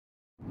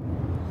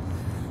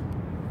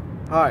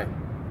Hi,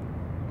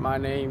 my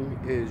name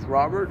is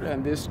Robert,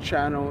 and this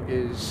channel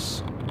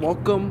is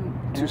Welcome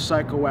to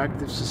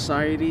Psychoactive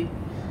Society.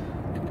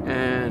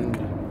 And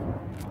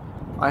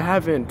I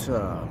haven't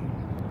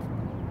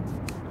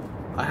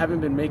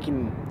been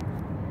making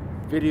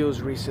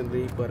videos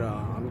recently, but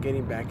I'm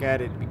getting back at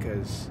it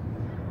because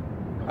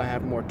I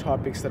have more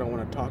topics that I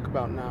want to talk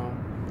about now.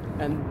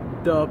 And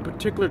the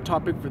particular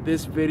topic for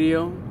this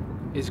video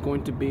is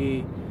going to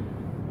be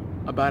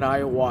about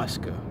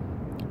ayahuasca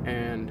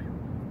and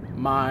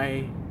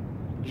my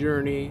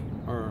journey,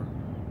 or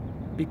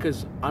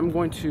because I'm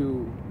going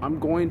to an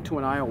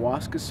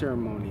ayahuasca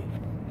ceremony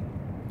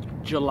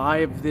July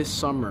of this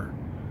summer.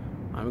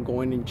 I'm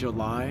going in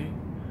July.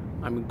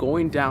 I'm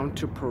going down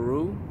to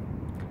Peru.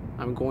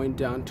 I'm going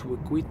down to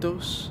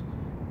Iquitos,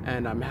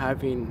 and I'm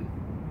having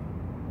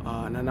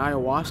an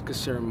ayahuasca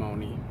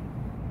ceremony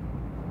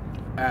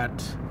at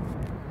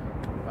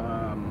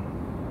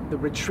the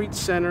retreat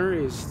center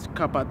is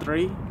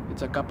Capatri.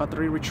 It's a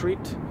Capatri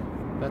retreat.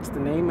 That's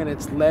the name, and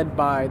it's led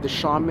by the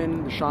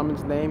shaman. The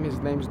shaman's name, his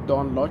name's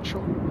Don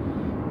Locho,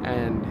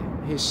 and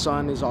his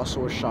son is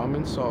also a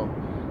shaman. So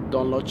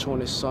Don Locho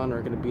and his son are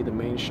going to be the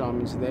main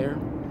shamans there.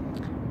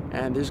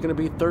 And there's going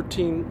to be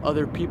 13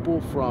 other people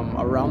from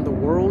around the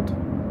world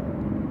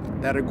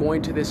that are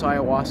going to this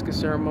ayahuasca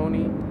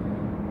ceremony.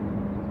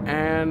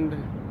 And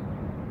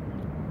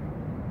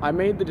I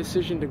made the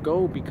decision to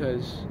go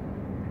because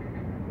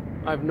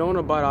I've known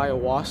about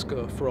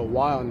ayahuasca for a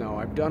while now.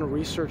 I've done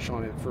research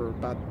on it for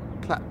about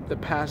the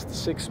past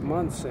 6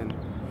 months, and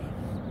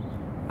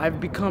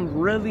I've become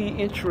really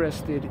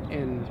interested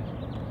in,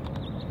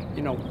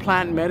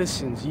 plant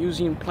medicines,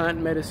 using plant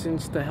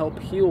medicines to help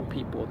heal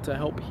people, to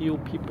help heal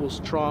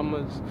people's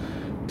traumas,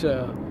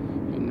 to,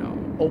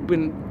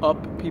 open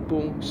up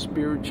people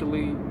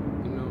spiritually,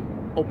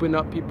 open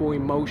up people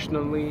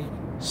emotionally,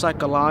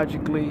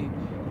 psychologically,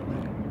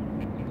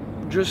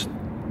 just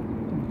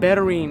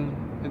bettering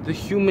the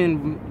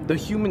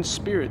human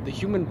spirit, the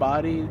human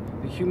body,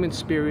 the human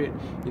spirit,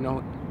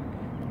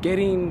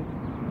 getting,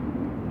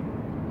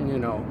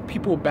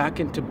 people back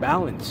into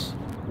balance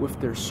with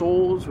their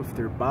souls, with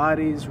their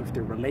bodies, with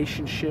their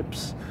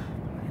relationships.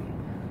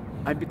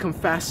 I've become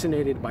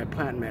fascinated by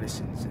plant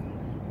medicines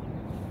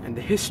and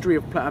the history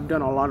of I've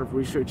done a lot of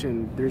research,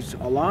 and there's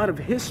a lot of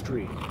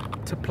history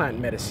to plant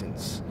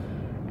medicines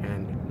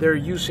and their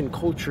use in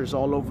cultures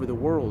all over the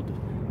world,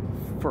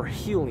 for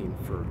healing,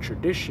 for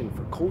tradition,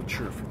 for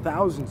culture, for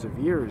thousands of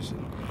years.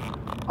 And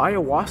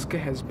ayahuasca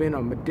has been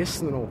a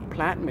medicinal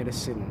plant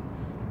medicine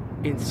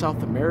in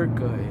South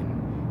America,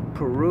 in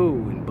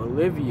Peru, in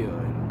Bolivia,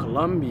 in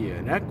Colombia,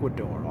 in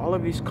Ecuador, all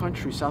of these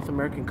countries, South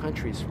American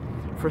countries,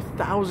 for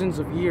thousands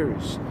of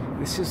years.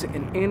 This is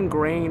an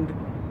ingrained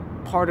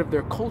part of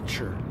their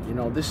culture.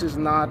 This is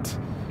not,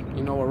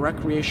 a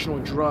recreational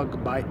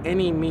drug by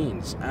any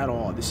means at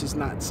all. This is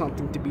not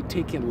something to be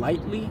taken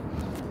lightly.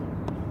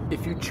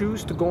 If you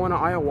choose to go on an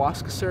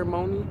ayahuasca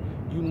ceremony,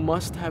 you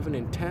must have an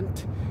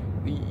intent.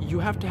 You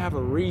have to have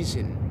a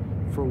reason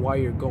for why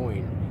you're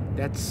going.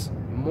 That's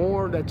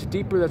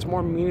deeper, that's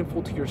more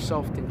meaningful to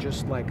yourself than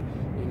just like,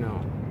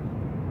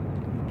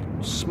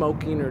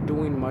 smoking or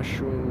doing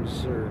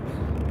mushrooms, or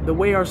the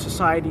way our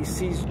society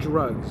sees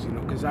drugs,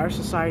 because our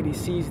society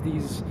sees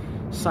these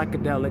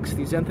psychedelics,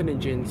 these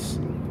entheogens,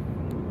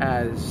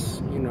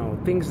 as,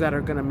 things that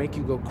are gonna make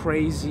you go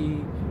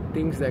crazy,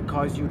 things that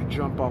cause you to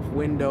jump off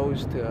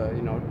windows,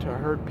 to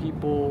hurt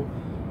people,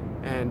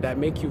 and that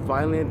make you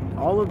violent.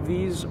 All of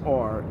these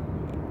are,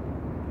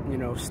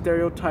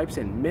 stereotypes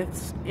and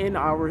myths in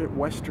our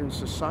Western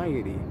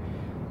society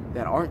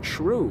that aren't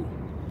true.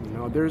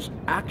 There's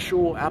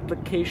actual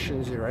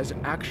applications, there's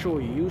actual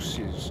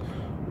uses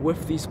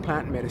with these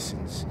plant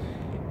medicines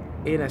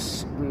in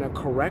a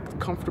correct,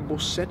 comfortable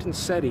set and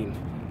setting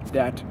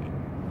that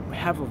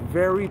have a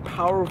very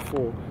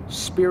powerful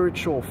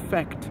spiritual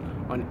effect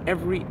on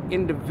every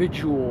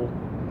individual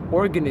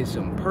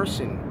organism,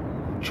 person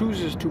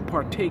chooses to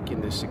partake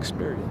in this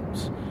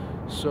experience.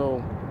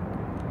 So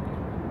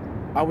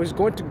I was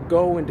going to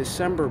go in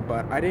December,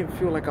 but I didn't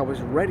feel like I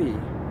was ready.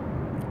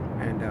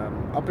 And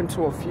up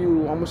until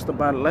almost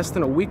about less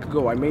than a week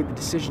ago, I made the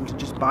decision to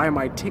just buy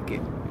my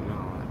ticket.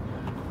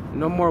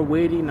 No more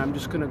waiting. I'm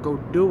just gonna go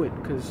do it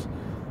because,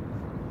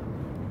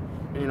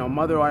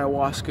 Mother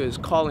Ayahuasca is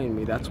calling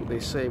me. That's what they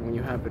say when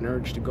you have an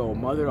urge to go.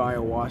 Mother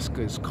Ayahuasca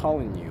is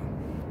calling you.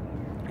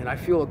 And I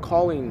feel a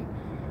calling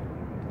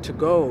to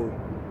go,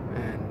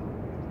 and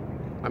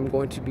I'm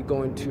going to be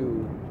going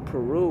to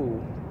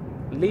Peru,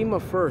 Lima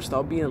first.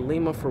 I'll be in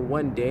Lima for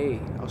 1 day.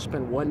 I'll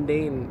spend 1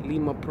 day in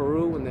Lima,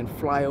 Peru, and then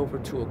fly over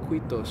to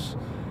Iquitos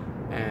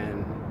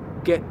and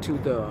get to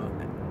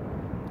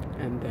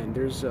and then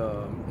there's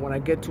when I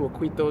get to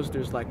Iquitos,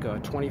 there's like a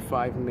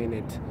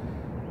 25-minute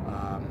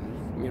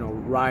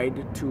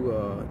ride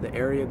to the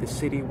area, the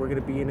city we're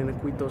gonna be in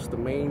Iquitos, the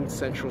main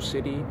central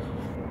city,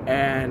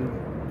 and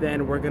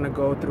then we're gonna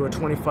go through a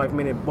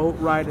 25-minute boat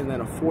ride and then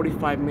a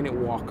 45-minute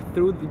walk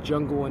through the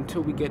jungle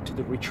until we get to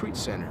the retreat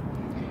center.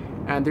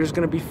 And there's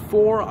going to be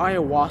 4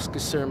 ayahuasca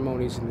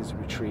ceremonies in these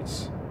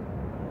retreats.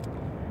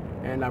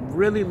 and I'm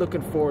really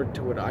looking forward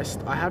to it. I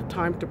have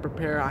time to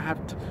prepare. I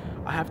have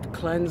to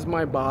cleanse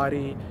my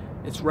body.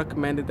 It's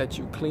recommended that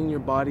you clean your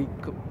body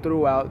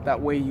throughout.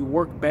 That way you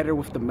work better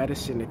with the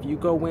medicine. If you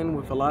go in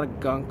with a lot of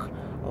gunk,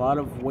 a lot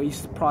of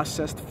waste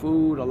processed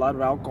food, a lot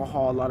of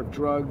alcohol, a lot of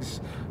drugs,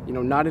 you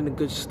know, not in a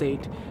good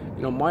state,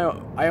 you know, my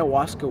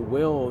ayahuasca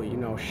will, you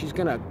know,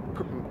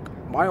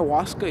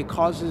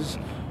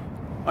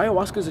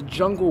 ayahuasca is a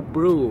jungle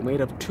brew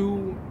made of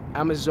 2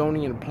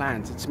 Amazonian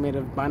plants. It's made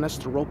of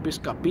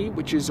Banasteropis capi,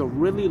 which is a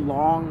really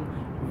long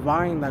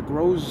vine that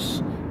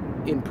grows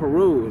in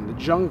Peru, in the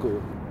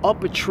jungle,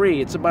 up a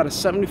tree. It's about a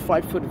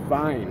 75-foot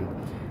vine.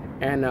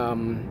 And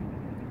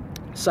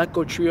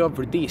Psychotria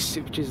verdis,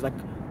 which is like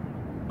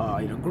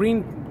you know,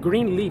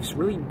 green leaves,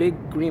 really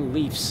big green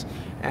leaves.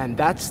 And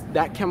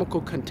that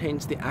chemical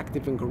contains the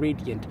active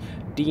ingredient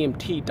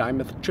DMT,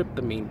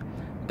 dimethyltryptamine.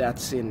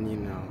 That's in, you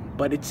know,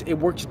 but it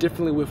works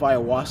differently with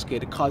ayahuasca.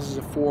 It causes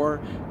a 4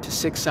 to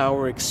 6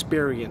 hour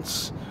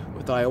experience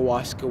with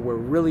ayahuasca, where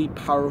really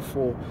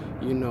powerful,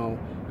 you know,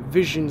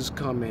 visions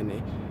come in,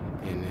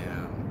 and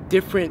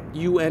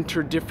you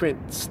enter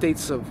different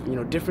states of, you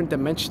know, different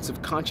dimensions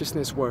of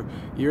consciousness, where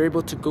you're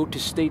able to go to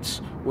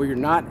states where you're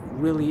not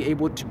really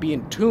able to be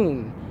in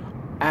tune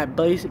at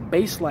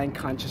baseline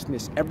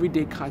consciousness,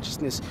 everyday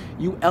consciousness.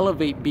 You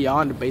elevate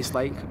beyond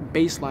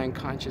baseline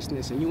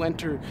consciousness, and you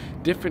enter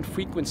different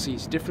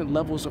frequencies, different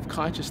levels of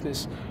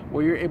consciousness,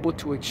 where you're able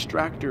to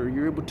extract, or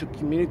you're able to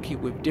communicate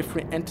with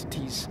different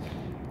entities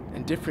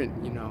and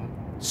different, you know,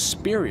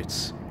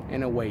 spirits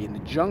in a way, in the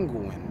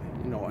jungle, and,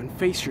 you know, and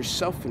face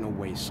yourself in a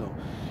way. So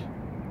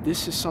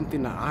this is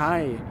something that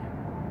I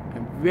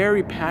am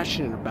very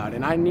passionate about,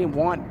 and I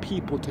want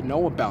people to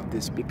know about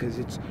this, because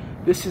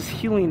this is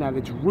healing at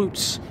its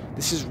roots.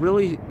 This is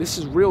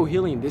real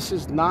healing. This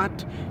is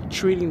not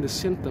treating the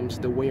symptoms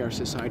the way our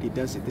society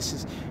does it. This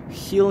is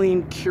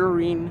healing,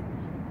 curing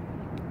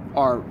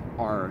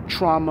our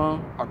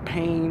trauma, our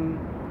pain,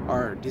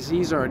 our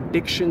disease, our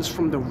addictions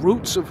from the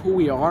roots of who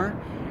we are,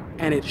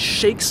 and it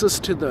shakes us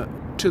to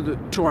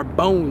our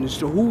bones,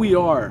 to who we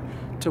are,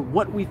 to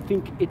what we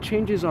think. It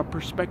changes our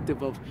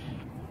perspective of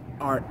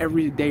our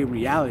everyday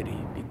reality,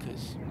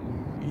 because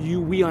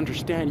you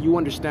understand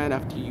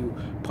after you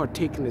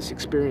partake in this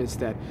experience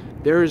that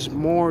there is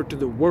more to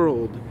the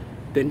world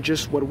than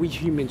just what we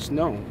humans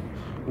know.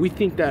 We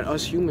think that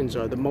us humans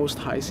are the most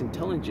highest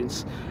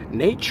intelligence.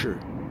 Nature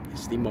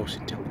is the most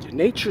intelligent.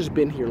 Nature's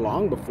been here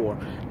long before,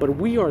 but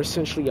we are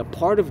essentially a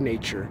part of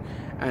nature,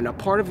 and a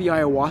part of the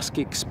ayahuasca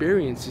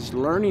experience is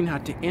learning how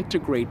to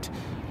integrate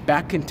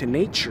back into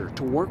nature,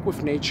 to work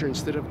with nature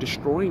instead of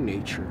destroying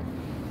nature.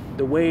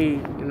 The way,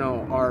 you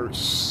know, our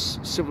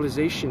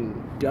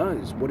civilization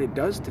does, what it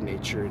does to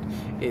nature,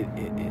 it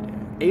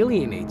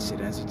alienates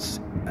it as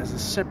a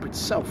separate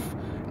self,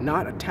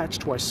 not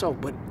attached to ourselves.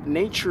 But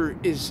nature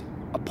is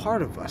a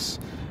part of us,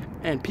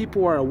 and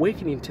people are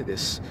awakening to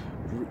this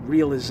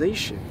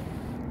realization.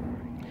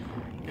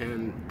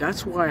 And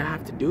that's why I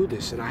have to do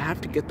this, and I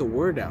have to get the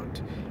word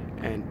out,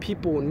 and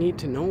people need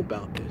to know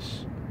about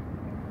this.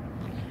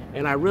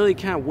 And I really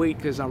can't wait,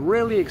 because I'm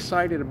really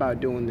excited about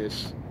doing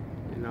this.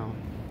 You know,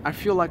 I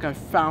feel like I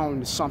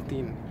found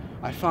something.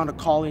 I found a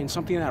calling,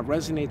 something that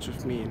resonates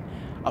with me, and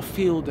a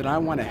field that I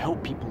want to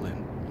help people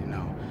in, you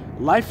know,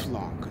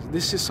 lifelong. 'Cause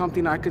this is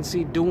something I can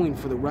see doing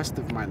for the rest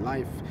of my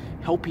life,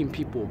 helping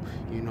people,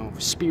 you know,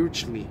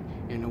 spiritually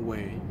in a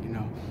way, you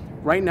know.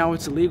 Right now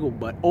it's illegal,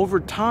 but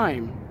over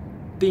time,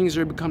 things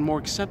are become more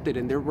accepted,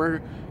 and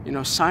you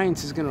know,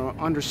 science is going to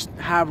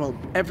have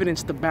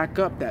evidence to back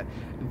up that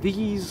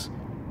these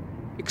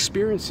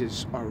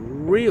experiences are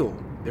real.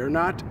 They're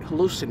not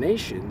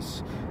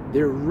hallucinations.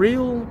 They're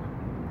real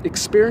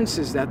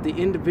experiences that the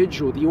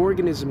individual, the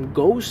organism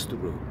goes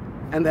through,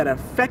 and that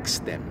affects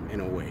them in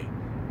a way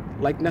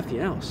like nothing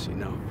else, you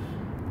know.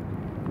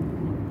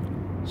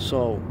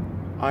 So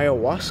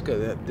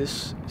ayahuasca,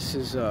 this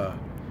is you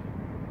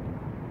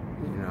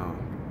know,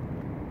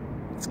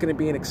 it's gonna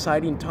be an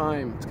exciting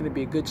time. It's gonna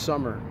be a good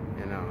summer,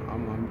 you know.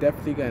 I'm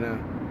definitely gonna,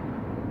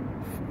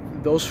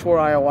 those 4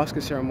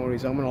 ayahuasca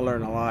ceremonies, I'm gonna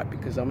learn a lot,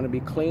 because I'm gonna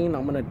be clean.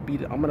 I'm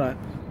gonna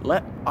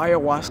let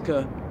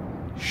ayahuasca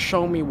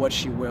show me what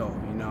she will,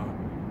 you know.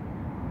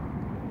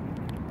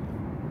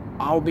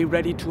 I'll be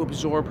ready to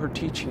absorb her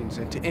teachings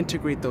and to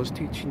integrate those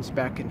teachings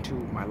back into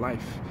my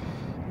life.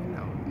 You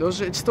know,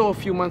 it's still a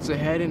few months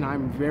ahead, and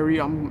I'm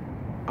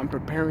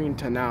preparing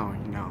to now,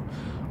 you know.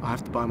 I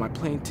have to buy my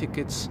plane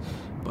tickets,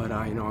 but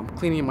you know, I'm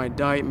cleaning my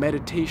diet,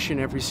 meditation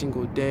every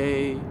single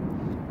day,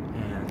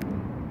 and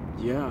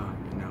yeah,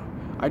 you know,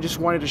 I just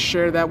wanted to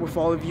share that with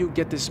all of you,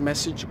 get this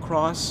message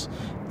across.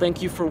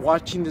 Thank you for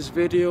watching this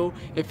video.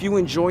 If you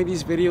enjoy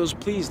these videos,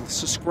 please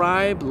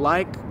subscribe,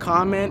 like,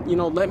 comment, you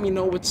know, let me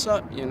know what's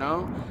up, you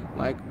know.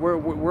 Like,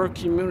 we're a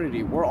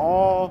community. We're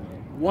all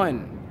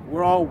one.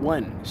 We're all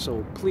one.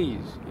 So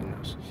please, you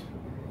know,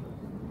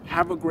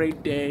 have a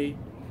great day.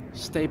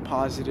 Stay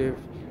positive.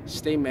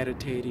 Stay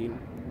meditating.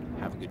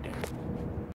 Have a good day.